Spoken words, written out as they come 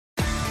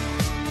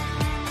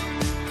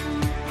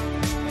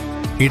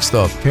It's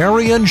the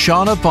Perry and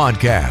Shauna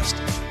Podcast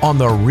on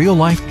the real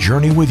life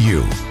journey with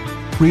you,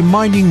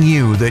 reminding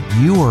you that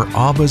you are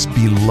Abba's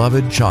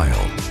beloved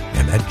child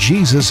and that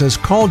Jesus has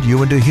called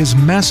you into his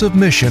massive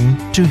mission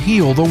to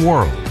heal the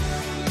world.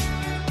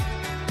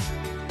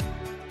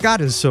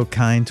 God is so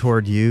kind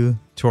toward you,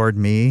 toward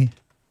me.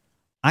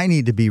 I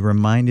need to be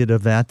reminded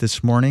of that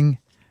this morning,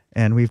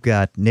 and we've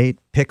got Nate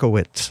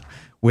Pickowitz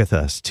with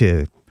us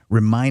to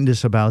remind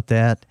us about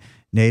that.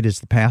 Nate is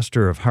the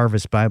pastor of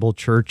Harvest Bible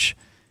Church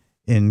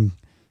in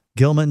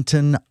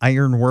Gilmanton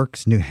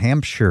Ironworks, New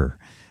Hampshire,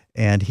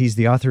 and he's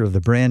the author of the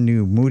brand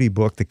new Moody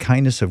book, The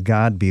Kindness of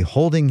God,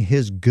 Beholding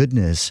His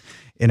Goodness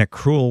in a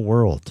Cruel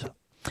World.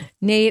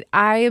 Nate,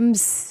 I am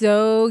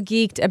so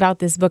geeked about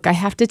this book. I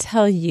have to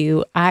tell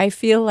you, I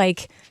feel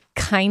like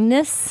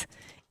kindness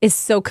is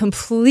so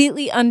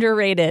completely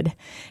underrated.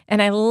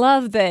 And I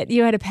love that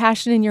you had a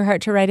passion in your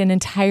heart to write an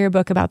entire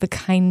book about the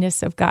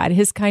kindness of God.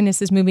 His kindness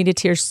has moved me to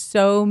tears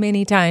so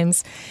many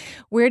times.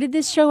 Where did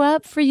this show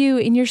up for you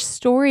in your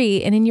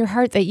story and in your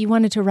heart that you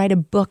wanted to write a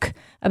book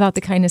about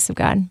the kindness of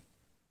God?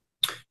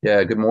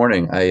 Yeah, good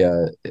morning.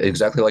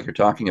 Exactly like you're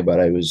talking about,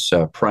 I was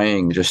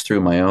praying just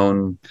through my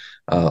own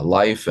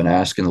life and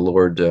asking the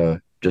Lord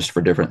just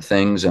for different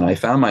things. And I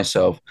found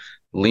myself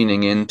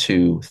leaning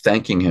into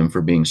thanking him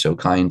for being so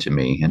kind to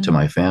me and to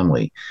my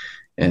family.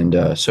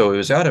 And so it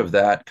was out of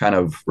that kind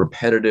of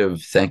repetitive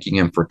thanking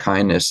him for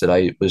kindness that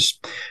I was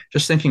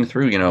just thinking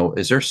through,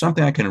 is there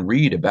something I can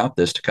read about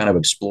this to kind of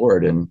explore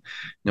it? And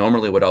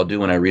normally what I'll do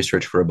when I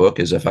research for a book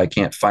is if I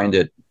can't find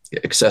it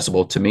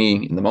accessible to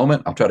me in the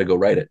moment, I'll try to go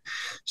write it.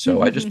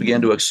 So I just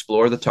began to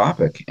explore the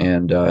topic.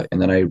 And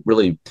then I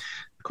really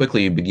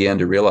quickly began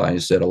to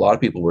realize that a lot of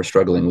people were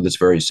struggling with this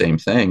very same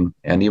thing.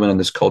 And even in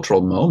this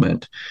cultural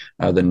moment,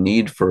 the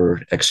need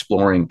for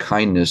exploring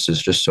kindness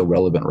is just so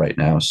relevant right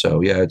now. So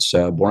yeah, it's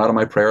born out of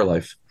my prayer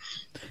life.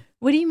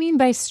 What do you mean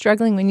by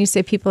struggling when you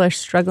say people are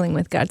struggling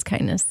with God's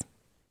kindness?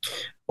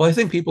 Well, I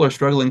think people are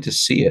struggling to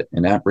see it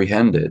and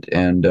apprehend it.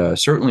 And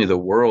certainly the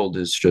world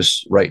is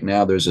just right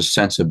now, there's a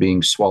sense of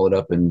being swallowed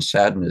up in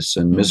sadness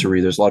and misery.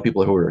 There's a lot of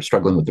people who are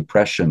struggling with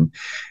depression,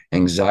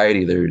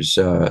 anxiety. There's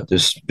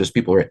just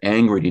people who are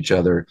angry at each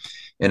other.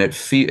 And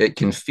it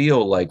can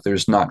feel like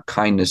there's not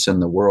kindness in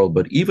the world.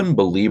 But even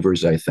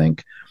believers, I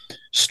think,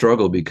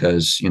 struggle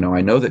because,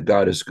 I know that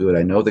God is good.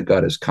 I know that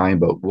God is kind,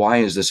 but why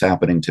is this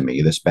happening to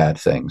me, this bad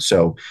thing?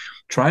 So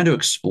trying to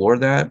explore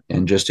that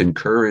and just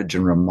encourage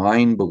and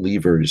remind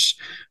believers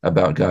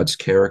about God's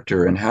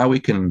character and how we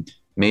can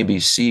maybe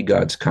see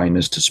God's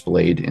kindness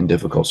displayed in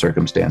difficult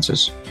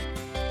circumstances.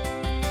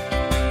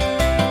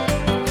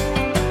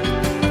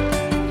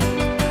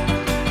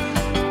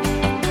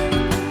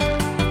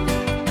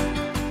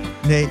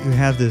 Nate, you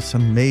have this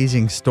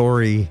amazing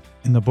story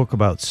in the book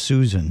about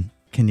Susan.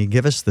 Can you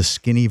give us the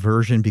skinny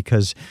version?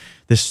 Because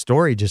this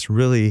story just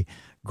really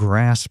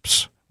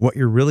grasps what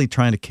you're really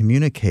trying to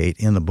communicate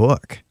in the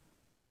book.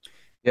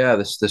 Yeah,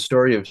 the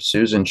story of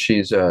Susan.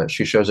 She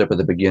shows up at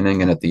the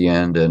beginning and at the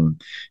end,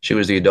 and she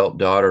was the adult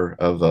daughter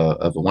of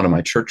one of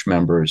my church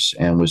members,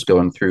 and was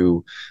going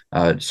through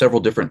several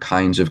different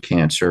kinds of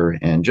cancer,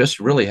 and just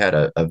really had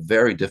a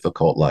very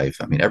difficult life.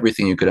 I mean,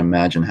 everything you could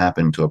imagine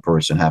happened to a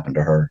person happened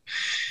to her,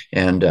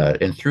 and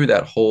through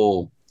that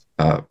whole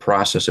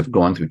process of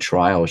going through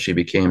trial, she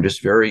became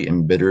just very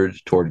embittered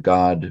toward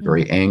God,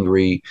 very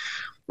angry,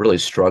 really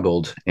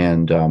struggled.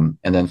 And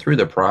then through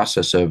the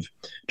process of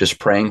just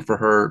praying for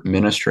her,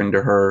 ministering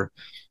to her,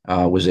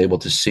 was able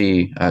to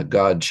see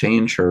God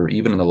change her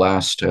even in the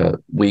last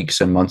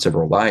weeks and months of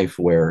her life,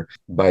 where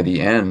by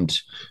the end,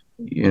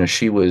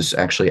 she was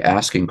actually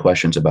asking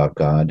questions about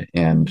God.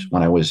 And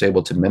when I was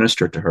able to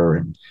minister to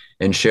her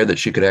and share that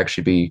she could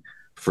actually be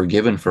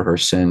forgiven for her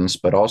sins,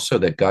 but also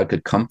that God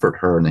could comfort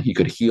her and that he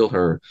could heal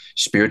her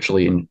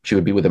spiritually, and she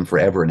would be with him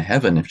forever in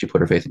heaven if she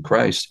put her faith in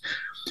Christ.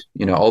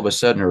 All of a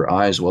sudden her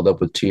eyes welled up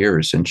with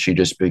tears, and she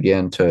just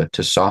began to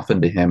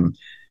soften to him.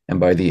 And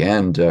by the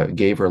end,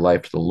 gave her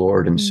life to the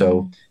Lord. And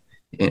so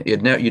you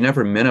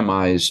never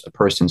minimize a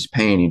person's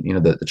pain.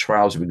 The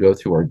trials we go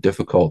through are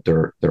difficult.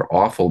 They're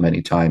awful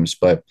many times,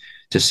 but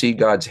to see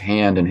God's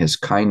hand and his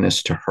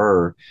kindness to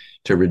her,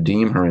 to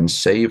redeem her and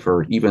save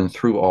her, even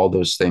through all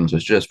those things,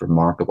 was just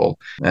remarkable.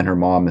 And her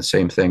mom, the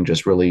same thing,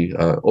 just really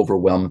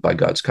overwhelmed by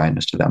God's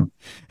kindness to them.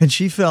 And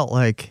she felt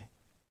like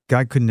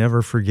God could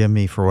never forgive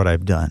me for what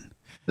I've done.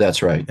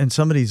 That's right. And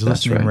somebody's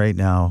listening right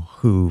now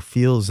who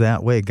feels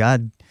that way.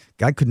 God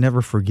could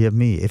never forgive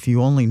me if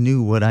you only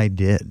knew what I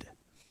did.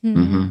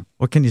 Mm-hmm.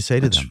 What can you say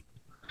to them?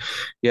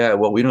 Yeah,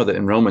 well, we know that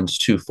in Romans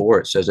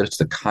 2:4, it says that it's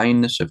the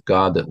kindness of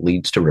God that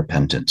leads to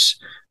repentance,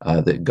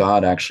 that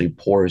God actually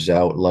pours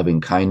out loving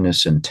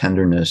kindness and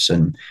tenderness,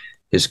 and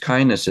his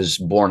kindness is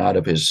born out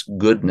of his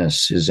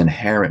goodness, his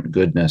inherent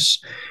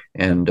goodness.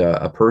 And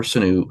a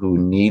person who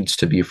needs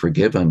to be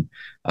forgiven,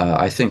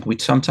 I think we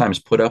sometimes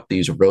put up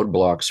these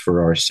roadblocks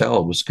for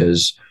ourselves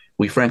because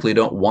we frankly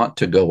don't want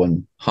to go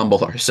and humble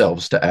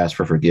ourselves to ask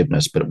for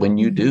forgiveness. But when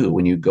you do,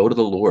 when you go to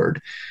the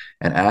Lord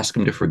and ask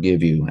him to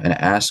forgive you and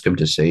ask him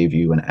to save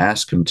you and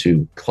ask him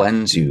to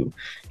cleanse you,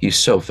 he's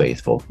so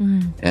faithful.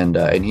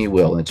 And he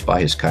will. And it's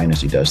by his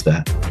kindness he does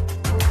that.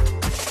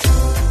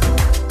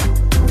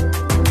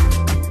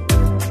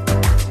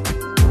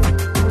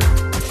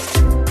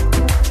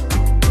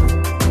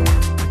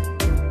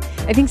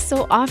 I think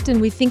so often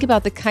we think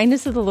about the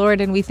kindness of the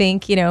Lord and we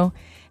think,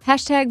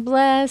 hashtag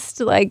blessed,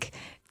 like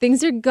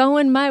things are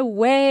going my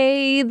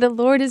way. The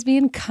Lord is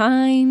being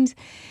kind.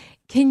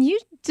 Can you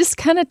just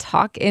kind of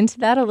talk into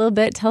that a little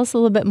bit? Tell us a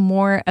little bit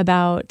more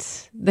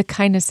about the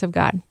kindness of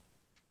God.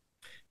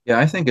 Yeah,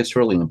 I think it's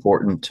really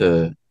important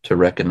to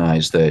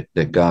recognize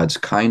that God's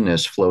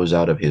kindness flows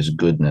out of his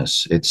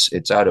goodness.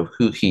 It's out of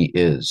who he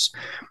is.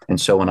 And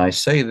so when I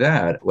say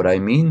that, what I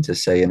mean to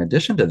say in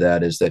addition to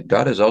that is that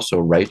God is also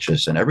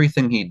righteous, and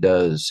everything he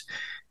does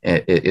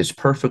is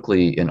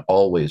perfectly and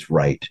always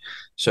right.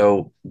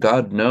 So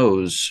God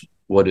knows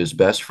what is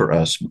best for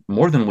us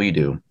more than we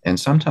do. And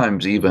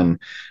sometimes even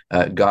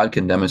God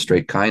can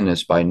demonstrate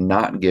kindness by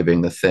not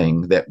giving the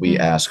thing that we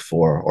ask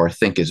for or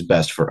think is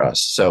best for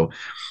us. So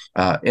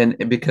and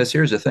because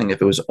here's the thing,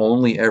 if it was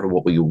only ever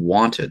what we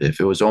wanted, if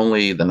it was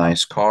only the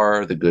nice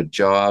car, the good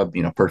job,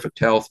 perfect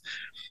health,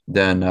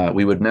 then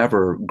we would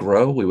never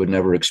grow. We would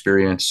never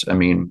experience. I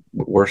mean,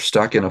 we're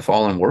stuck in a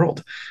fallen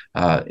world.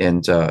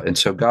 And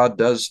so God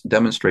does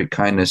demonstrate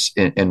kindness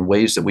in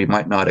ways that we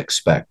might not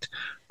expect.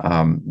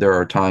 There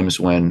are times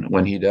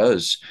when he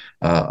does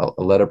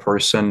let a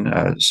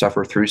person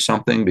suffer through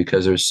something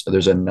because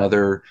there's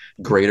another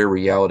greater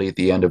reality at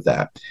the end of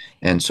that.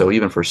 And so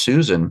even for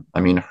Susan,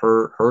 I mean,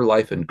 her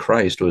life in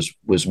Christ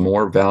was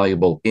more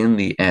valuable in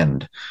the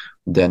end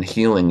than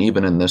healing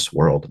even in this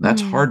world. And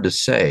that's hard to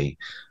say,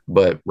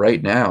 but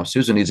right now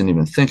Susan isn't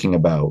even thinking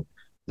about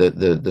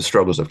the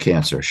struggles of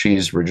cancer.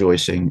 She's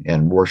rejoicing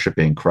and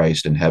worshiping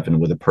Christ in heaven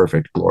with a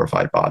perfect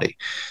glorified body.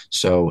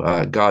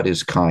 So God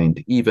is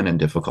kind even in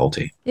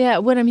difficulty. Yeah,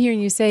 what I'm hearing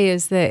you say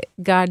is that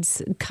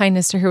God's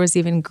kindness to her was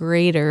even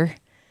greater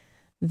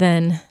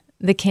than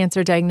the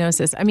cancer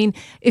diagnosis. I mean,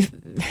 if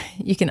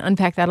you can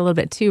unpack that a little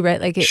bit too,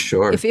 right? Like,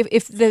 sure.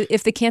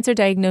 If the cancer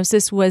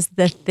diagnosis was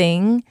the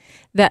thing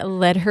that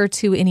led her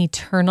to an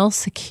eternal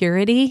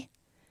security,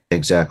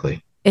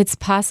 exactly. It's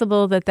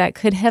possible that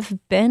could have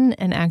been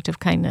an act of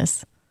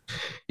kindness.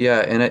 Yeah,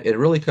 and it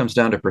really comes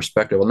down to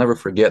perspective. I'll never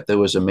forget, there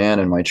was a man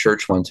in my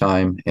church one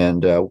time,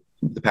 and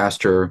the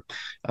pastor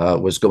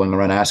was going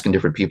around asking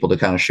different people to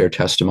kind of share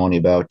testimony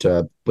about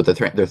what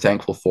they're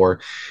thankful for.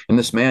 And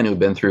this man who'd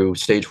been through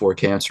stage 4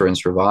 cancer and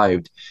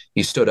survived,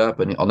 he stood up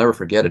and I'll never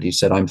forget it. He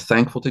said, "I'm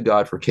thankful to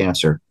God for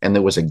cancer." And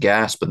there was a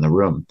gasp in the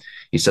room.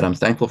 He said, "I'm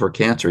thankful for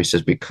cancer." He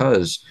says,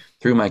 "Because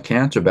through my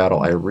cancer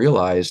battle, I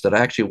realized that I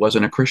actually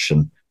wasn't a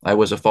Christian. I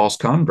was a false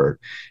convert."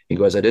 He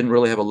goes, "I didn't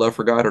really have a love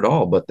for God at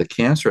all, but the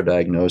cancer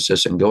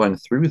diagnosis and going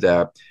through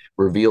that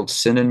revealed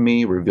sin in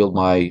me, revealed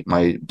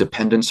my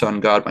dependence on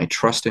God, my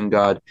trust in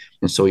God."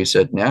 And so he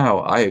said, "Now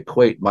I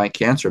equate my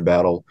cancer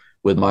battle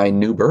with my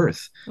new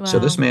birth." Wow. So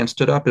this man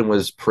stood up and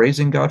was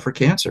praising God for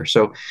cancer.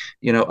 So,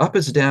 up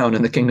is down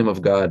in the kingdom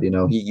of God.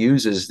 He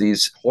uses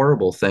these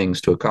horrible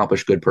things to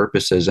accomplish good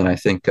purposes. And I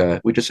think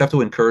we just have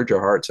to encourage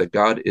our hearts that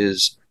God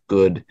is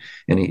good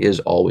and he is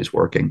always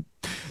working.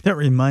 That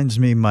reminds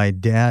me, my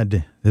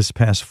dad, this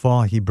past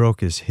fall, he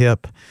broke his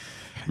hip.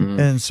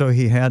 And so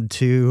he had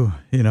to,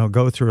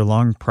 go through a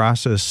long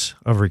process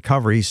of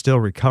recovery. He's still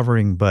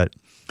recovering, but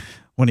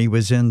when he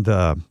was in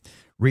the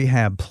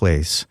rehab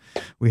place,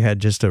 we had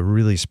just a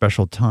really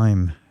special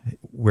time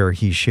where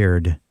he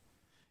shared,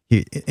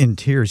 in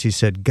tears, he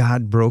said,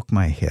 "God broke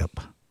my hip.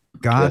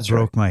 God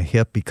broke my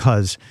hip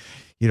because,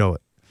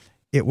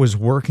 it was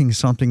working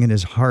something in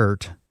his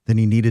heart that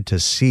he needed to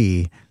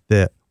see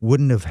that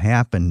wouldn't have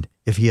happened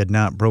if he had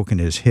not broken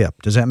his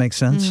hip." Does that make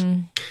sense?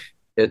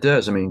 It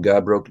does. I mean,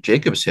 God broke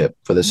Jacob's hip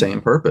for the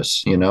same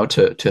purpose, we have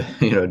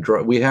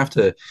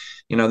to,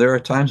 there are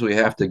times we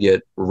have to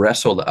get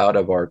wrestled out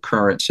of our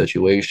current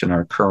situation,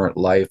 our current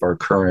life, our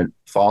current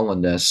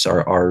fallenness,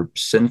 our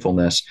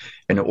sinfulness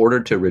in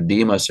order to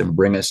redeem us and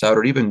bring us out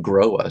or even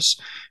grow us.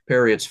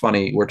 Perry, it's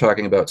funny. We're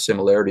talking about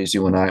similarities,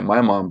 you and I.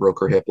 My mom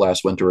broke her hip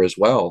last winter as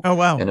well. Oh,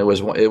 wow. And it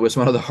was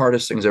one of the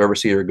hardest things I've ever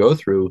seen her go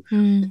through.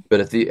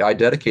 But I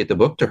dedicate the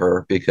book to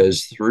her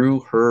because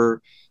through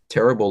her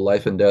terrible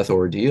life and death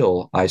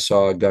ordeal, I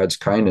saw God's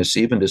kindness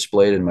even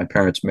displayed in my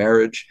parents'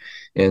 marriage,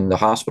 in the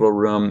hospital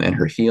room, and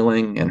her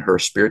healing and her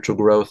spiritual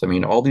growth. I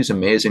mean, all these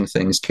amazing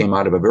things came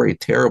out of a very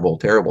terrible,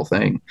 terrible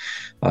thing.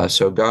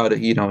 So God,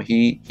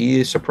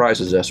 he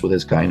surprises us with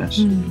his kindness.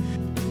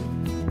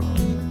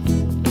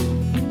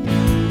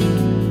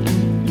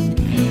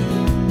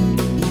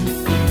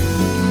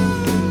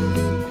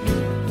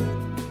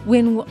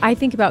 When I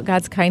think about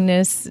God's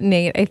kindness,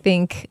 Nate, I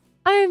think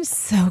I'm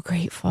so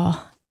grateful.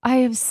 I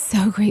am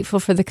so grateful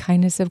for the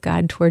kindness of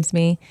God towards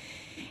me.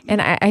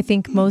 And I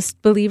think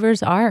most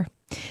believers are.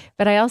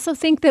 But I also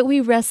think that we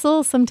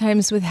wrestle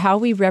sometimes with how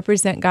we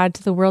represent God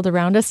to the world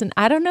around us. And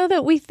I don't know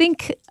that we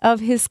think of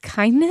his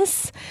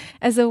kindness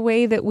as a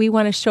way that we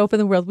want to show up in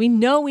the world. We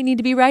know we need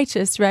to be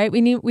righteous, right?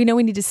 We know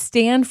we need to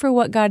stand for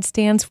what God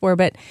stands for.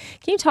 But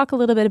can you talk a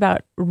little bit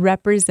about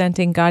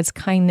representing God's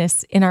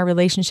kindness in our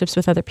relationships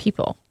with other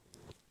people?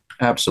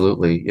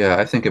 Absolutely. Yeah,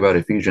 I think about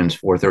Ephesians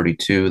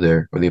 4:32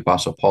 there, where the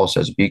Apostle Paul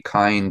says, be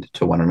kind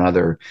to one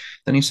another.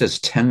 Then he says,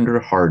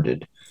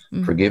 tender-hearted,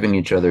 forgiving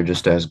each other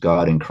just as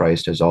God in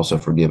Christ has also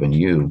forgiven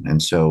you.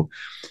 And so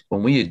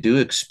when we do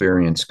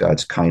experience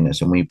God's kindness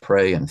and we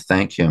pray and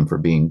thank him for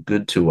being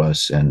good to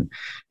us and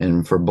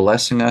for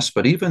blessing us,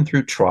 but even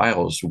through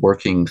trials,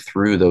 working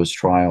through those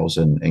trials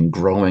and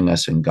growing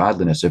us in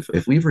godliness,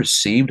 if we've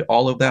received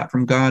all of that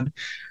from God,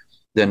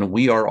 then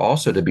we are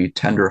also to be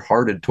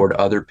tender-hearted toward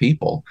other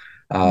people.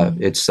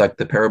 It's like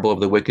the parable of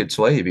the wicked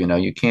slave.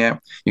 You can't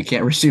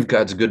receive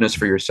God's goodness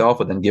for yourself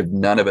and then give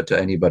none of it to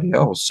anybody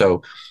else.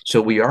 So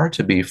we are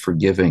to be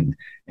forgiving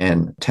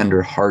and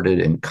tender-hearted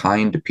and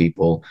kind to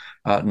people,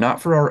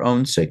 not for our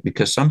own sake,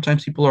 because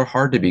sometimes people are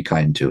hard to be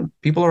kind to.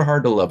 People are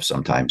hard to love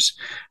sometimes,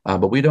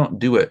 but we don't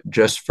do it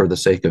just for the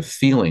sake of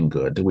feeling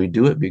good. We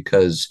do it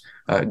because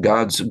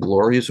God's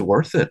glory is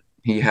worth it.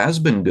 He has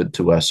been good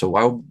to us. So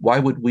why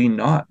would we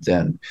not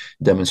then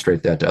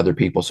demonstrate that to other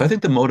people? So I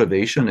think the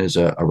motivation is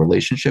a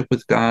relationship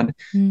with God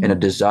and a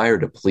desire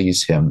to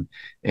please him.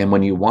 And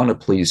when you want to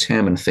please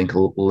him and think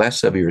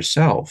less of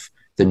yourself,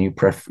 then you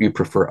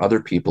prefer other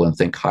people and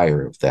think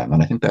higher of them.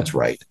 And I think that's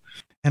right.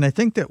 And I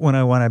think that when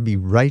I want to be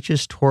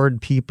righteous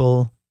toward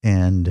people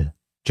and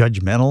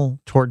judgmental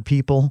toward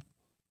people,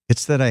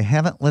 it's that I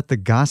haven't let the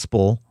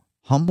gospel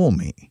humble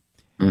me.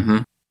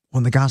 Mm-hmm.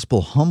 When the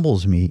gospel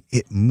humbles me,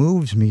 it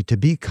moves me to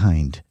be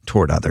kind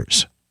toward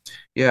others.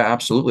 Yeah,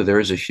 absolutely. There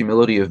is a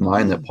humility of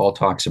mind that Paul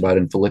talks about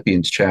in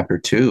Philippians chapter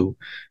 2.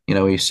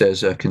 He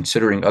says,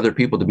 considering other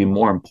people to be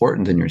more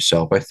important than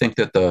yourself. I think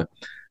that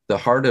the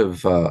heart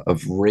of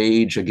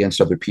rage against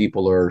other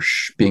people or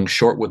being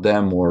short with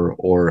them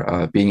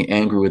or being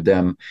angry with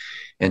them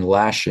and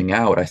lashing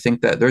out, I think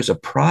that there's a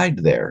pride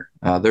there.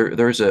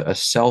 There's a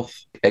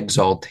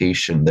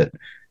self-exaltation that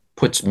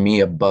puts me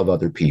above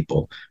other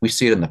people. We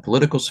see it in the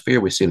political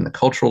sphere. We see it in the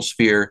cultural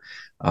sphere.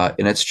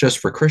 And it's just,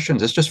 for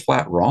Christians, it's just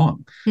flat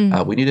wrong.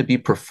 We need to be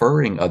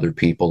preferring other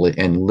people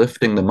and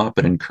lifting them up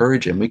and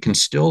encouraging. We can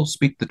still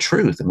speak the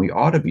truth, and we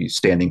ought to be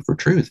standing for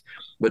truth,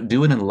 but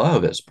do it in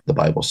love, as the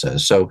Bible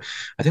says. So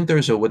I think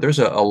there's a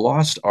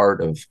lost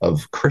art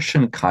of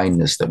Christian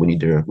kindness that we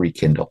need to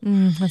rekindle.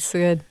 That's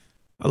good.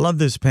 I love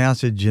this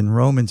passage in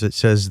Romans. It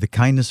says, the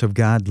kindness of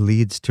God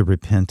leads to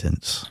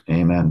repentance.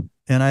 Amen.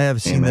 And I have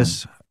seen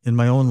this in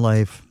my own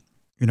life.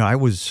 I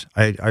was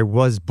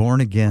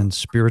born again,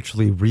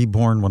 spiritually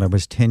reborn when I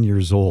was 10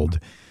 years old,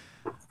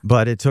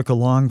 but it took a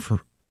long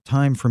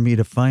time for me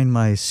to find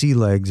my sea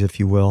legs,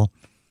 if you will,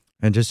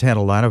 and just had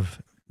a lot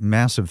of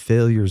massive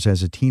failures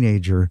as a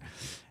teenager.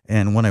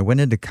 And when I went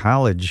into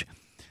college,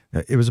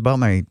 it was about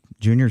my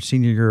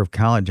senior year of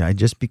college, I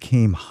just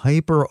became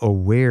hyper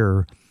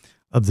aware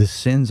of the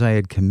sins I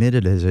had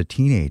committed as a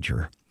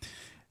teenager.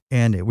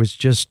 And it was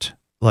just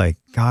like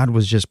God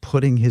was just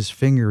putting his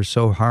finger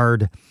so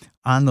hard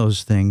on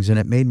those things. And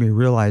it made me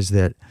realize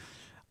that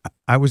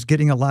I was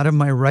getting a lot of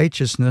my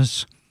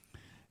righteousness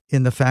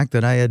in the fact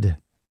that I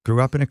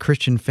grew up in a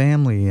Christian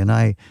family and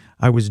I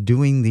was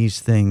doing these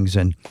things.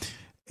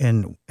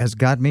 And as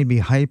God made me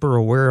hyper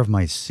aware of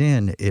my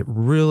sin, it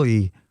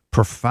really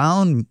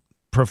profoundly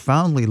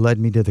led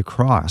me to the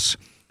cross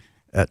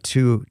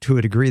to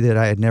a degree that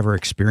I had never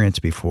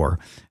experienced before.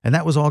 And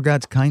that was all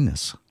God's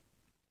kindness.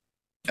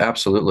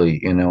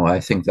 Absolutely. I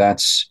think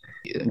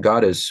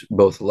God is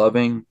both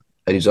loving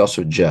and he's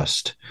also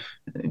just.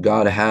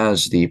 God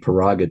has the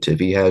prerogative.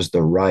 He has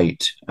the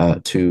right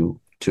to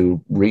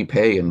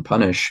repay and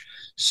punish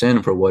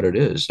sin for what it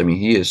is. I mean,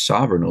 he is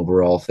sovereign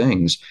over all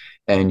things,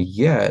 and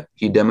yet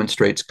he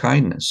demonstrates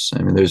kindness.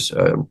 I mean, there's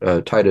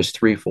Titus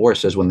 3:4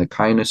 says, when the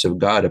kindness of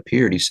God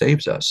appeared, he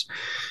saves us.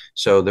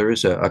 So there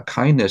is a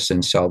kindness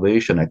in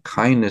salvation, a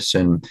kindness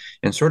in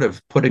sort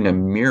of putting a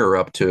mirror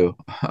up to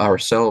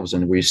ourselves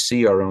and we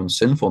see our own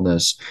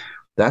sinfulness.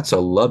 That's a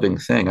loving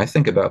thing. I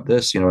think about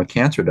this, a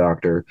cancer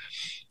doctor,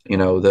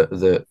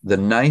 the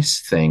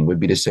nice thing would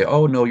be to say,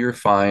 oh, no, you're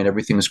fine.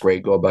 Everything's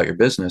great. Go about your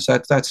business.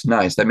 That's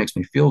nice. That makes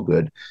me feel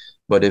good.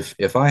 But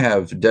if I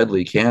have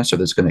deadly cancer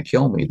that's going to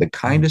kill me, the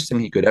kindest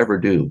thing he could ever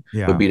do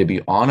would be to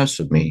be honest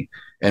with me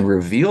and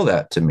reveal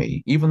that to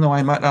me, even though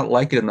I might not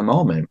like it in the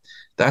moment.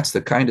 That's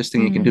the kindest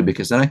thing he can do,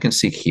 because then I can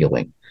seek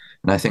healing.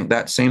 And I think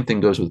that same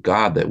thing goes with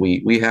God, that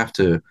we have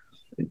to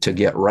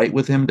get right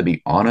with him, to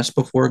be honest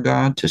before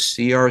God, to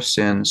see our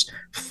sins,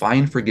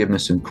 find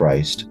forgiveness in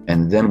Christ,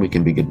 and then we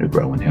can begin to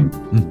grow in him.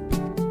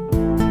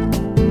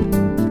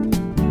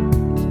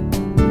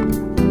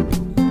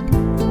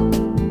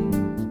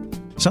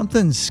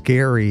 Something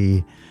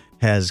scary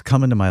has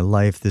come into my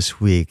life this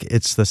week.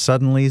 It's the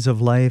suddenlies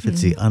of life.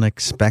 It's the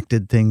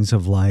unexpected things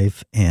of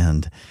life.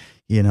 And,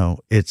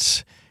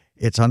 it's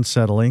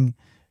unsettling.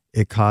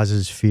 It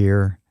causes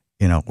fear.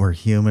 We're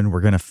human.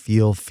 We're going to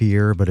feel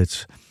fear, but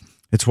it's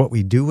what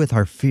we do with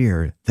our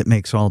fear that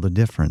makes all the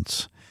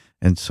difference.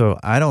 And so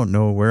I don't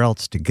know where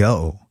else to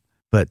go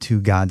but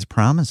to God's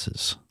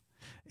promises.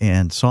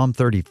 And Psalm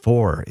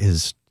 34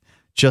 is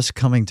just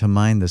coming to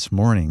mind this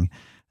morning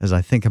as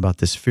I think about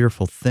this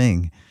fearful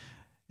thing.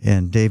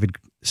 And David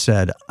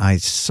said, I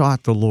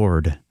sought the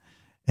Lord,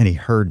 and he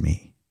heard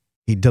me.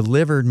 He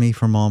delivered me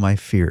from all my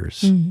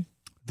fears. Mm-hmm.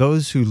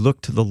 Those who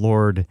look to the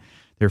Lord,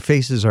 their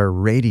faces are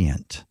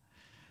radiant.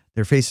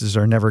 Their faces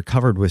are never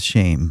covered with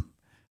shame.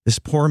 This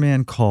poor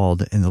man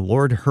called, and the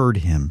Lord heard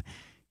him.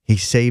 He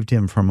saved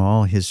him from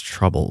all his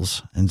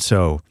troubles. And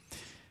so,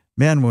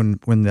 man,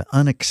 when the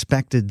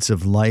unexpecteds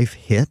of life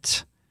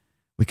hit,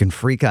 we can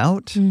freak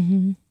out.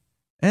 Mm-hmm.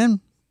 And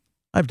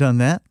I've done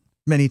that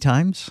many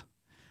times.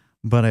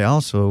 But I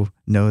also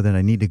know that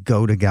I need to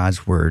go to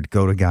God's word,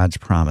 go to God's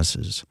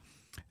promises.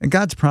 And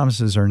God's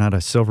promises are not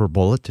a silver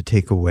bullet to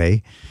take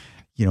away,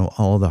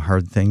 all the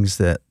hard things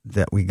that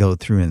we go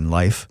through in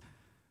life.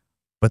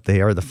 But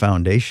they are the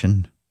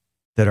foundation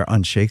that are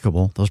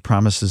unshakable. Those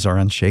promises are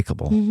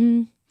unshakable.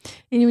 Mm-hmm.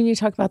 And when you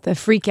talk about the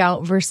freak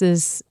out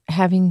versus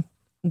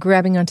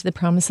grabbing onto the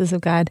promises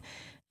of God,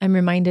 I'm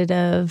reminded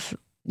of,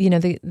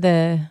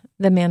 the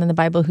man in the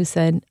Bible who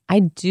said, I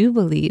do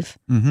believe,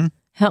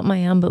 help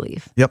my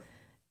unbelief. Yep.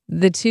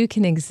 The two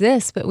can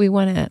exist, but we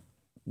want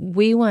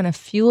to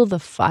fuel the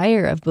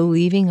fire of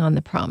believing on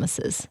the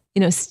promises,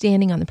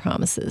 standing on the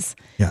promises.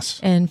 Yes.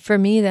 And for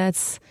me,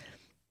 that's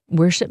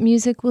worship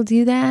music will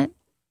do that.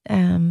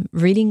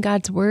 Reading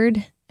God's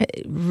word,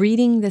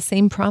 reading the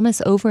same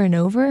promise over and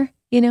over,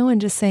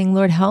 and just saying,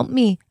 Lord, help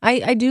me.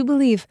 I do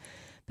believe,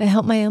 but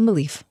help my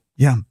unbelief.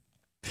 Yeah.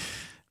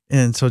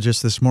 And so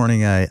just this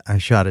morning, I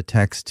shot a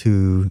text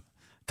to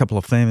a couple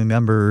of family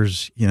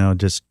members,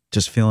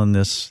 just feeling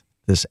this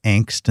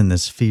angst and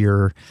this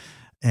fear.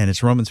 And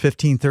it's Romans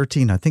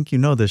 15:13. I think you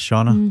know this,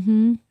 Shauna.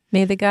 Mm-hmm.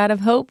 May the God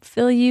of hope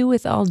fill you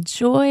with all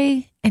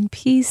joy and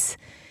peace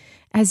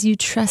as you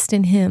trust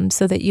in him,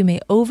 so that you may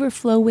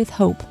overflow with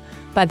hope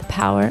by the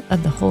power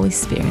of the Holy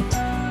Spirit.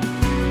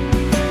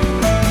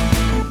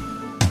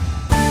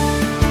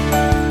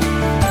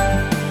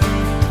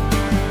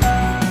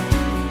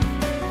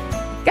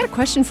 Got a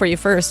question for you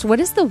first. What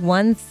is the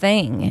one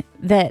thing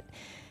that,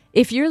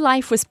 if your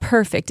life was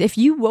perfect, if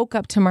you woke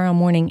up tomorrow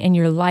morning and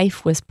your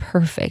life was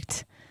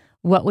perfect,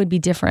 what would be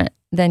different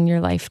than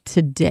your life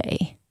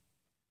today?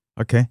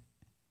 Okay.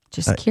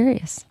 Just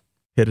curious.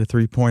 Hit a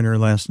 3-pointer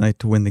last night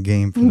to win the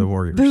game for the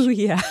Warriors.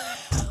 Booyah.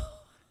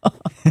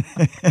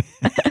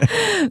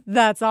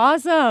 That's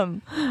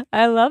awesome.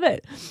 I love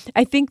it.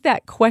 I think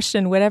that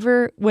question,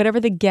 whatever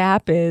the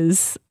gap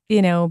is,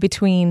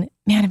 between,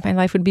 man, if my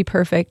life would be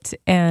perfect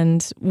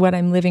and what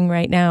I'm living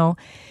right now,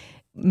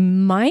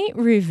 might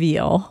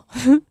reveal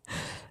an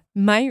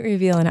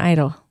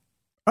idol.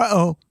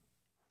 Uh-oh.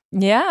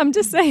 Yeah, I'm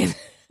just saying.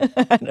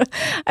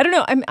 I don't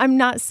know. I'm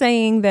not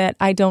saying that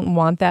I don't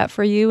want that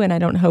for you and I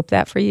don't hope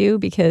that for you,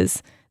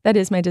 because that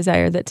is my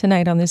desire, that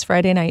tonight on this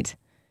Friday night,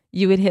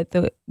 you would hit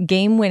the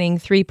game-winning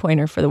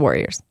 3-pointer for the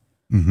Warriors.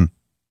 Mm-hmm.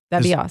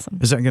 That'd be awesome.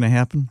 Is that going to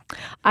happen?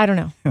 I don't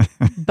know,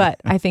 but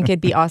I think it'd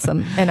be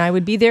awesome. And I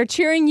would be there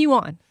cheering you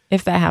on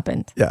if that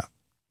happened. Yeah.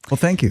 Well,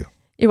 thank you.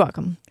 You're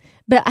welcome.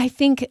 But I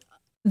think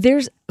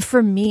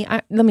for me,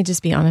 let me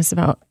just be honest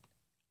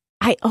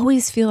I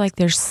always feel like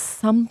there's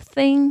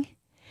something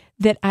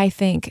that I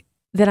think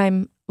that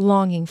I'm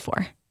longing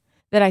for,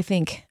 that I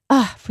think,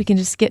 if we can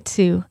just get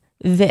to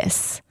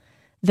this,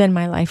 then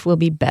my life will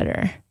be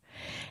better.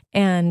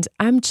 And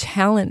I'm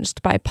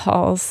challenged by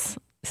Paul's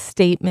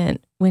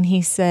statement when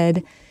he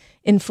said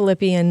in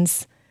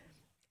Philippians,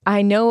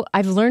 I know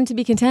I've learned to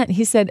be content.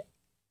 He said,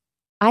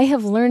 I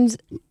have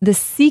learned the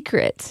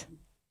secret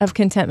of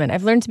contentment.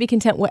 I've learned to be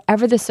content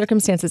whatever the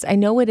circumstances. I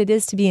know what it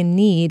is to be in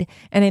need,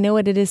 and I know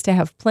what it is to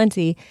have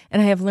plenty,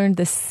 and I have learned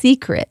the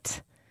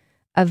secret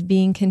of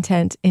being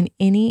content in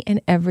any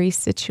and every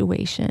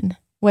situation,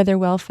 whether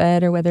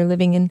well-fed or whether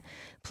living in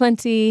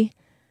plenty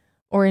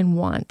or in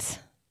want.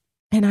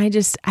 And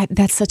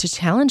that's such a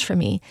challenge for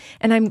me.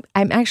 And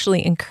I'm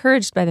actually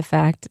encouraged by the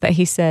fact that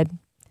he said,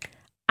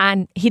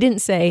 he didn't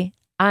say,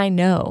 I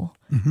know,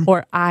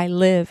 or I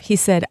live. He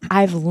said,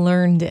 I've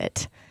learned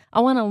it. I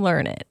want to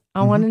learn it.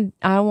 I want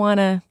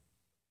to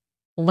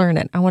learn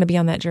it. I want to be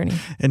on that journey.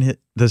 And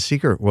the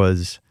secret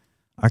was,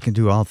 I can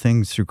do all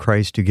things through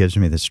Christ who gives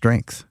me the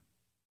strength.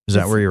 Is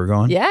that where you were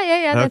going?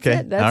 Yeah. That's okay.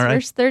 it. That's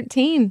verse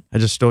 13. I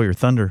just stole your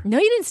thunder. No,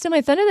 you didn't steal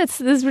my thunder.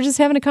 We're just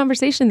having a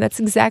conversation. That's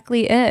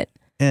exactly it.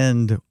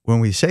 And when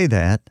we say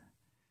that,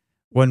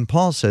 when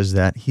Paul says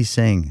that, he's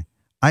saying,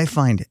 I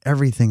find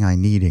everything I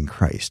need in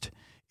Christ,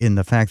 in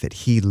the fact that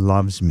he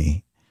loves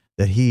me,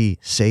 that he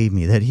saved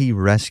me, that he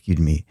rescued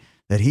me,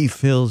 that he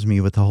fills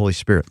me with the Holy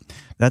Spirit.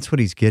 That's what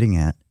he's getting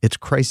at. It's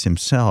Christ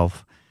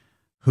himself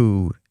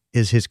who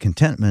is his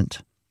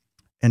contentment.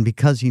 And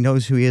because he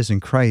knows who he is in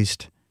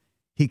Christ,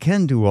 he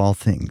can do all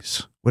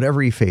things,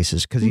 whatever he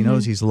faces, because he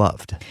knows he's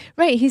loved.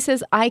 Right. He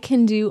says, I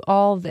can do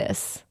all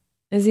this.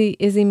 Is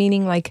he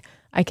meaning like,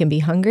 I can be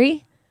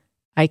hungry,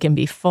 I can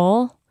be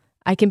full,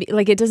 I can be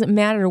like, it doesn't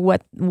matter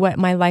what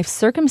my life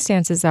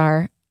circumstances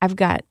are. I've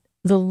got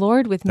the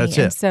Lord with me. That's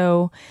and it.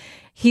 so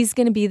he's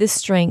going to be the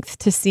strength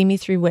to see me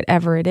through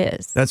whatever it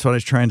is. That's what I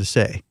was trying to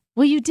say.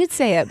 Well, you did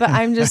say it, but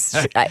I'm just,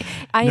 I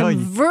No, am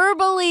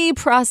verbally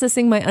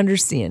processing my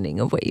understanding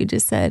of what you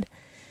just said.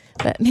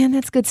 But man,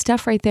 that's good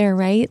stuff right there,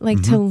 right?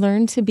 Like to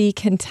learn to be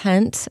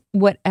content,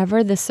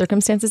 whatever the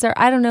circumstances are.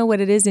 I don't know what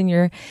it is in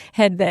your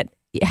head that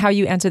how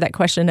you answer that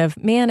question of,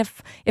 man,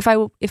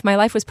 if my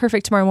life was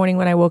perfect tomorrow morning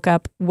when I woke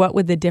up, what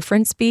would the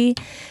difference be?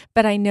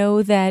 But I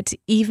know that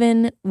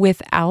even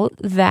without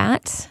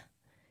that,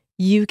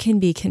 you can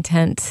be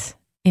content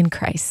in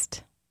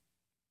Christ.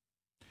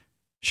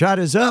 Shot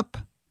is up.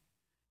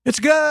 It's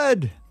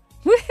good.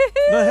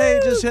 Woo-hoo! The Hay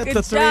just hit Good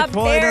the job,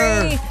 three-pointer.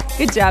 Perry.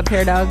 Good job,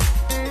 Pear Dog.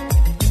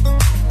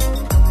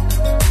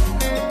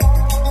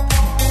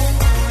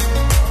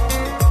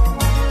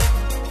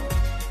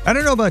 I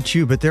don't know about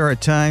you, but there are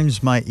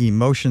times my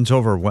emotions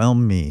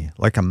overwhelm me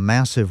like a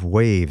massive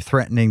wave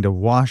threatening to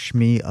wash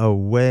me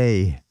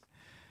away.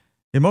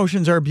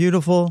 Emotions are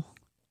beautiful.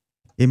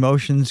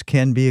 Emotions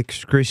can be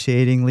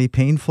excruciatingly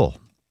painful.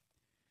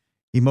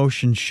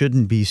 Emotions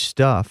shouldn't be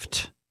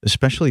stuffed,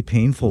 especially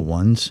painful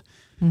ones.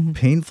 Mm-hmm.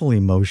 Painful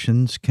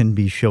emotions can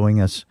be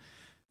showing us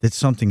that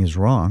something is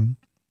wrong.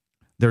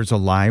 There's a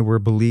lie we're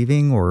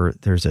believing, or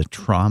there's a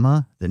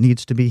trauma that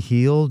needs to be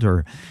healed,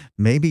 or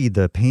maybe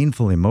the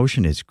painful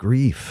emotion is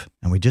grief,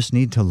 and we just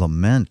need to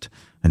lament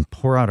and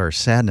pour out our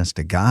sadness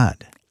to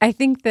God. I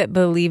think that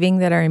believing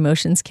that our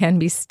emotions can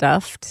be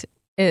stuffed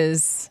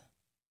it's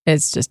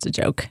just a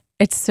joke.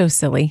 It's so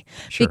silly.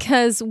 Sure.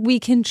 Because we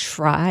can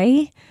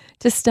try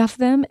to stuff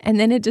them and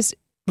then it just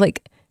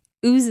like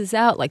oozes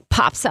out, like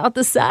pops out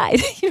the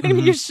side. You know what I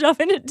mean? You're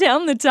shoving it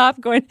down the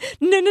top going,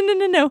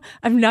 no,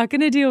 I'm not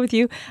going to deal with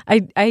you.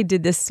 I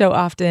did this so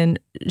often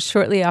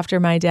shortly after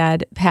my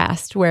dad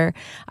passed, where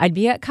I'd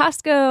be at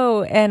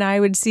Costco and I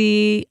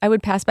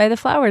would pass by the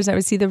flowers. I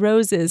would see the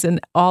roses and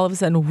all of a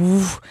sudden,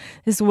 whoo,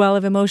 this well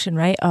of emotion,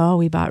 right? Oh,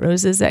 we bought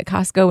roses at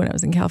Costco when I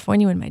was in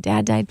California when my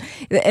dad died.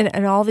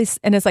 And all these,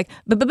 and it's like,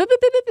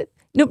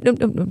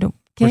 nope.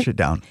 Push it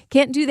down.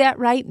 Can't do that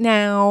right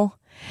now.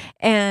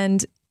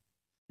 And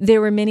there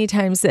were many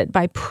times that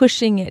by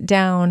pushing it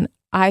down,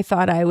 I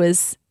thought I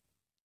was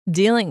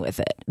dealing with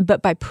it.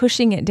 But by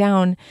pushing it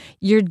down,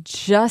 you're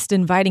just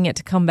inviting it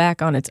to come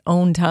back on its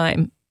own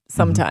time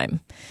sometime.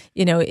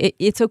 You know,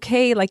 it's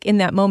okay, like in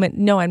that moment,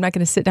 no, I'm not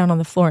going to sit down on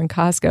the floor in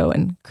Costco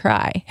and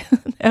cry.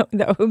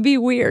 that would be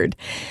weird.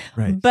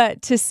 Right.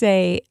 But to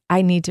say,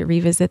 I need to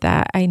revisit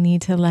that, I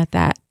need to let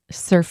that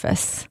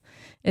surface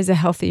is a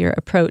healthier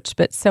approach.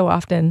 But so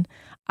often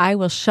I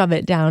will shove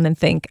it down and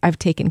think I've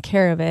taken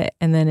care of it,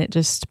 and then it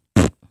just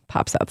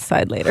pops out the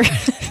side later.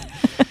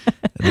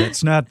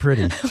 That's not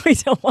pretty. We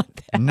don't want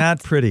that.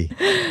 Not pretty.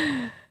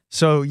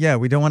 So, yeah,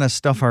 we don't want to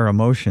stuff our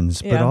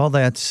emotions. But Yeah. all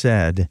that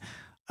said,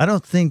 I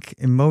don't think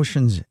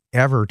emotions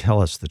ever tell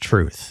us the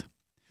truth.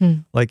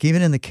 Like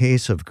even in the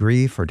case of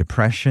grief or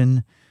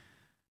depression,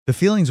 the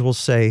feelings will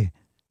say,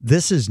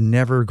 this is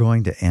never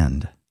going to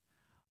end.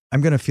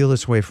 I'm going to feel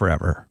this way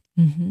forever.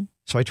 Mm-hmm.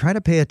 So I try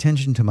to pay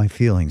attention to my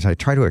feelings. I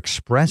try to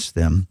express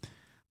them,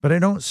 but I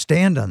don't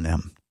stand on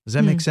them. Does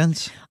that make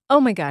sense? Oh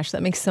my gosh,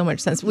 that makes so much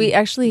sense. We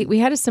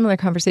had a similar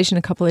conversation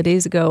a couple of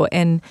days ago,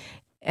 and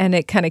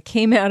it kind of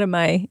came out of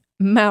my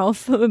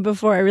mouth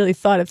before I really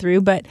thought it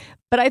through. But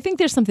I think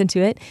there's something to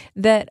it,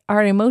 that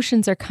our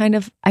emotions are kind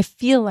of, I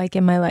feel like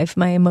in my life,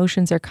 my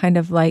emotions are kind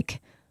of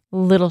like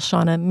little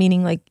Shauna,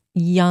 meaning like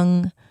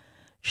young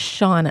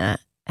Shauna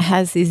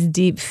has these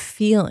deep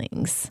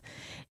feelings.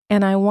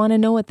 And I want to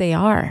know what they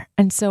are.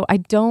 And so I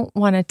don't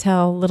want to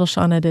tell little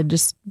Shauna to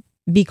just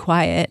be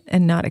quiet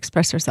and not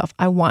express herself.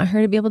 I want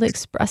her to be able to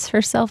express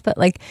herself, but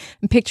like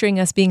I'm picturing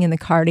us being in the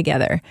car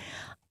together.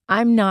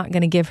 I'm not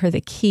going to give her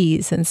the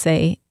keys and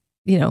say,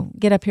 you know,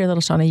 get up here,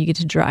 little Shauna, you get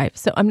to drive.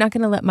 So I'm not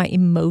going to let my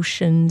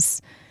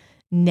emotions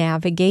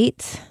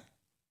navigate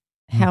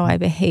how I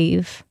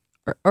behave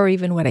or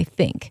even what I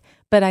think.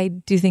 But I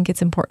do think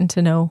it's important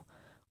to know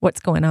what's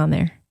going on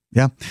there.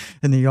 Yeah.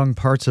 And the young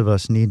parts of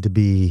us need to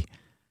be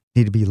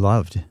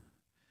loved.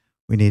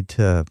 We need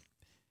to,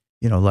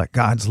 let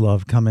God's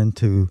love come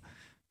into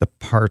the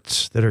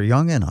parts that are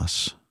young in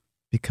us,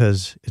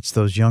 because it's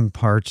those young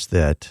parts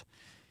that,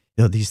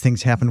 these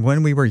things happened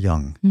when we were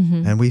young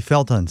and we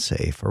felt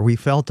unsafe, or we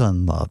felt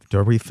unloved,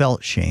 or we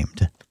felt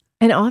shamed.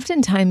 And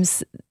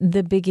oftentimes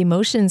the big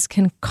emotions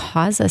can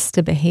cause us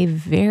to behave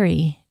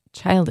very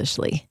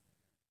childishly.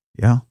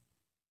 Yeah.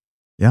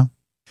 Yeah.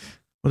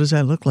 What does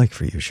that look like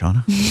for you,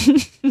 Shauna?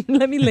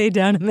 Let me lay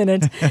down a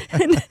minute.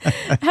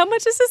 How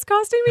much is this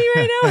costing me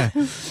right now?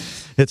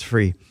 It's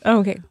free. Oh,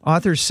 okay.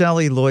 Author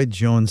Sally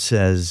Lloyd-Jones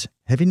says,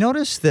 have you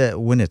noticed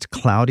that when it's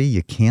cloudy,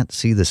 you can't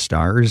see the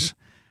stars?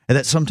 And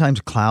that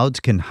sometimes clouds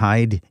can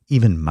hide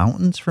even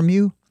mountains from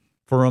you?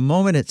 For a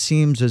moment, it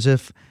seems as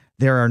if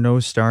there are no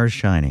stars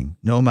shining,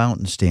 no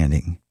mountains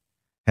standing.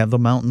 Have the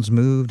mountains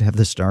moved? Have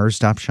the stars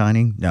stopped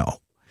shining? No.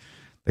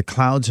 The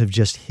clouds have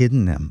just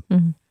hidden them.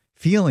 Mm-hmm.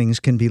 Feelings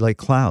can be like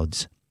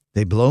clouds.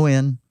 They blow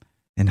in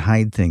and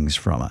hide things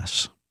from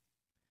us.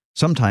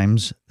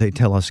 Sometimes they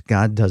tell us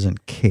God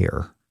doesn't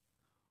care,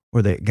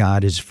 or that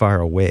God is far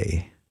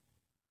away,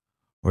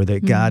 or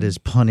that God is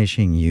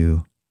punishing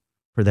you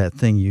for that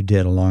thing you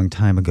did a long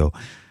time ago.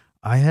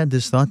 I had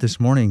this thought this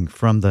morning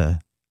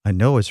I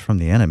know it's from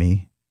the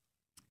enemy,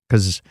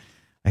 because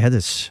I had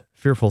this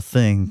fearful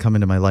thing come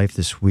into my life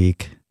this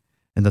week,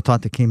 and the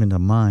thought that came into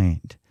my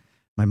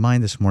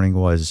mind this morning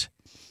was,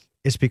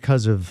 it's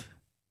because of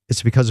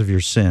your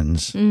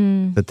sins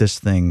that this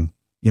thing,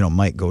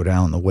 might go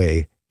down the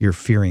way you're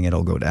fearing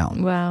it'll go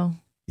down. Wow.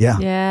 Yeah.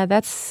 Yeah,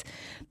 that's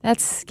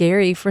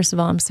scary. First of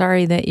all, I'm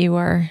sorry that you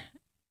are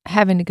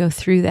having to go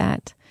through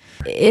that.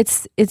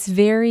 It's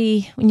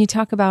very, when you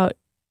talk about,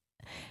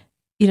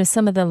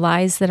 some of the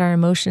lies that our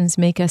emotions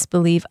make us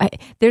believe,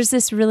 there's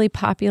this really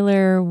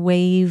popular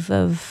wave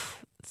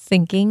of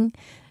thinking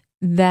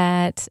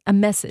that a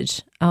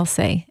message, I'll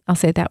say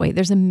it that way.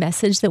 There's a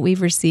message that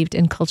we've received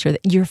in culture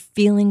that your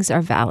feelings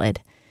are valid.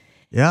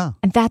 Yeah.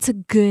 And that's a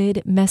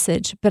good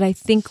message, but I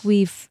think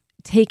we've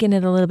taken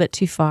it a little bit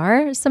too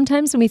far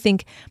sometimes when we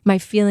think my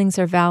feelings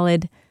are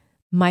valid,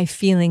 my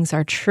feelings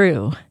are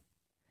true.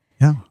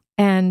 Yeah.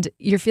 And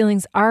your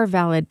feelings are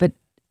valid, but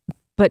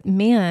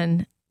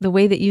man, the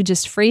way that you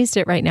just phrased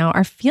it right now,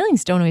 our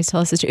feelings don't always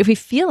tell us the truth. If we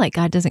feel like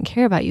God doesn't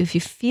care about you, if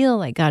you feel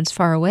like God's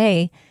far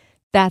away,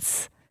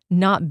 that's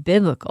not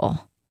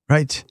biblical.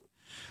 Right.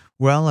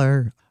 Well,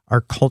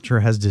 our culture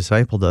has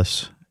discipled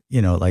us,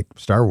 like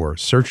Star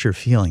Wars, search your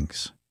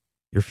feelings.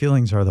 Your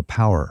feelings are the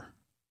power.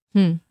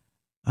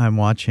 I'm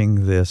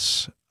watching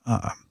this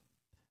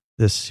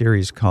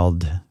series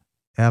called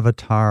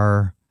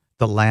Avatar: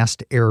 The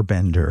Last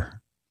Airbender,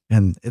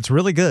 and it's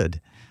really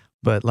good.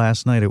 But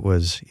last night it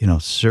was,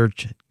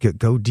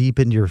 go deep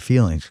into your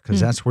feelings, because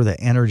that's where the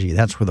energy,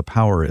 that's where the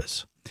power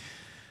is.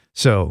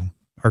 So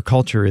our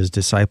culture is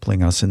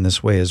discipling us in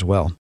this way as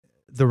well.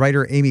 The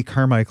writer Amy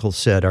Carmichael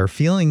said, our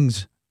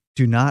feelings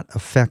do not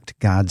affect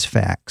God's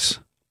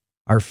facts.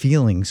 Our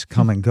feelings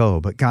come and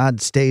go, but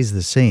God stays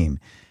the same.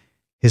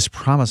 His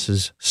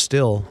promises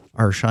still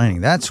are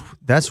shining.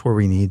 That's where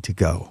we need to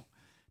go,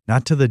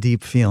 not to the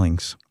deep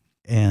feelings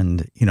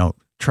and,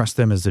 trust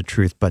them as the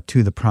truth, but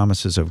to the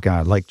promises of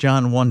God. Like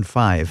John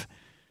 1:5,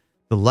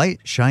 the light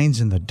shines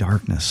in the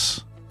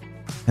darkness,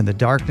 and the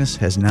darkness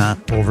has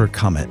not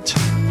overcome it.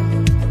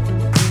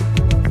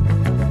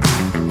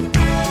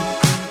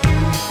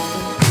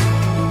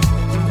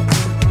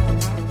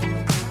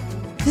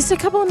 Just a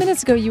couple of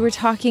minutes ago, you were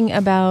talking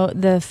about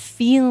the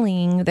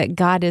feeling that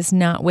God is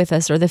not with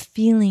us, or the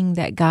feeling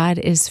that God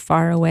is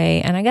far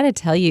away. And I got to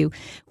tell you,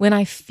 when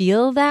I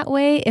feel that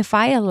way, if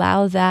I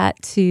allow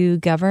that to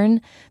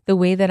govern the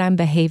way that I'm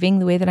behaving,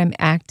 the way that I'm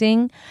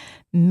acting,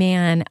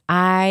 man,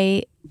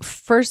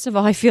 first of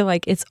all, I feel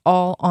like it's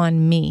all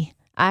on me.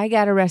 I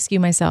got to rescue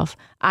myself.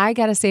 I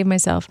got to save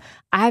myself.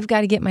 I've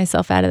got to get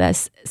myself out of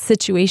that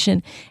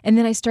situation. And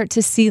then I start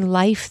to see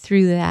life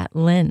through that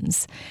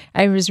lens.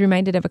 I was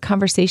reminded of a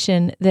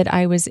conversation that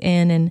I was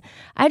in, and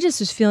I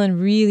just was feeling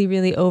really,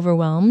 really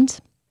overwhelmed,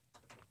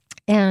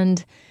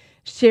 and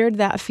shared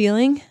that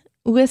feeling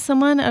with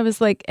someone. I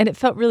was like, and it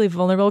felt really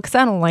vulnerable, because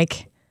I don't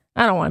want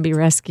to be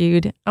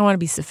rescued. I want to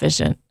be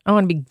sufficient. I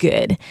want to be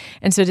good.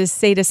 And so to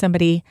say to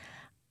somebody,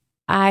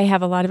 I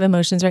have a lot of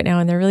emotions right now,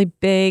 and they're really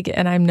big,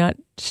 and I'm not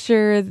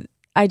sure,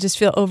 I just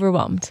feel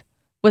overwhelmed,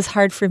 was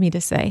hard for me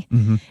to say.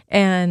 Mm-hmm.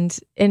 And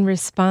in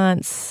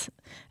response,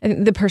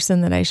 the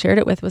person that I shared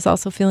it with was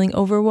also feeling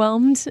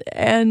overwhelmed.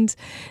 And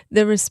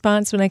the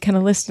response, when I kind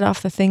of listed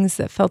off the things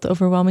that felt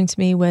overwhelming to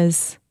me,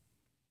 was,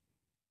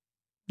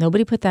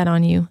 nobody put that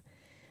on you.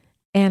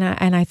 And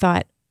I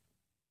thought,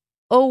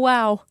 oh,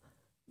 wow,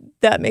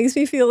 that makes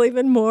me feel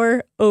even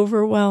more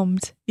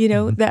overwhelmed,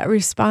 that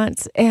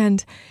response.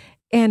 And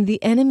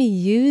the enemy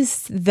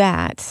used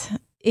that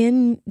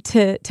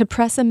to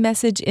press a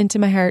message into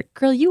my heart.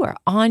 Girl, you are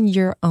on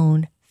your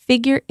own.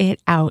 Figure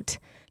it out.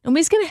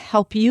 Nobody's going to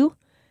help you.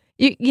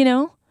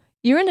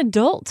 You're an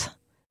adult.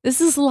 This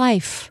is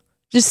life.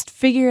 Just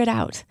figure it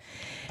out.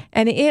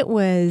 And it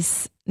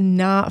was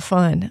not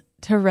fun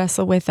to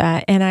wrestle with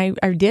that. And I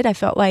did. I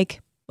felt like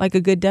a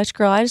good Dutch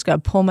girl. I just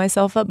got to pull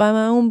myself up by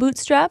my own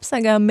bootstraps.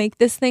 I got to make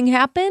this thing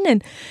happen,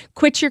 and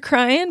quit your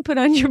crying, put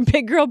on your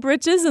big girl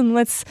britches, and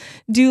let's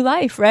do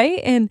life, right?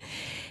 And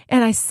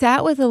I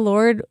sat with the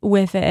Lord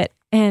with it,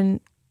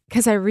 and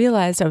because I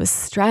realized I was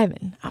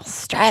striving. I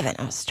sat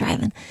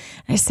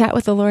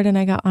with the Lord, and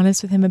I got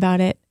honest with him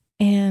about it.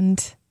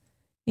 And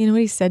you know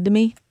what he said to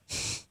me?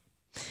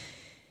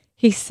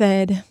 He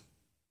said,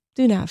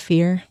 do not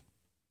fear,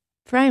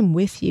 for I am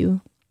with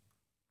you.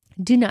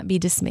 Do not be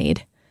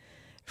dismayed,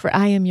 for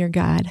I am your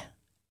God.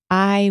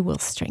 I will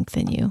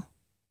strengthen you,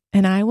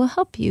 and I will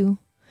help you.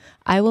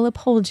 I will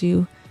uphold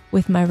you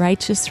with my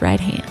righteous right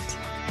hand.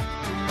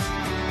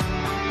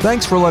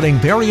 Thanks for letting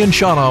Perry and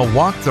Shauna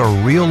walk the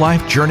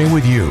real-life journey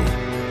with you.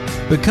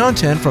 The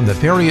content from the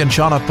Perry and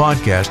Shauna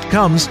podcast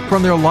comes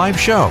from their live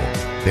show,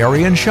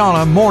 Perry and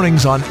Shauna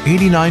Mornings on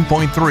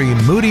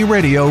 89.3 Moody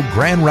Radio,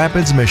 Grand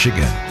Rapids,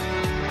 Michigan.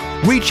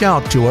 Reach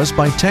out to us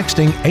by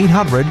texting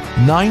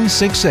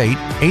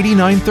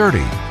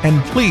 800-968-8930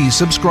 and please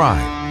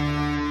subscribe.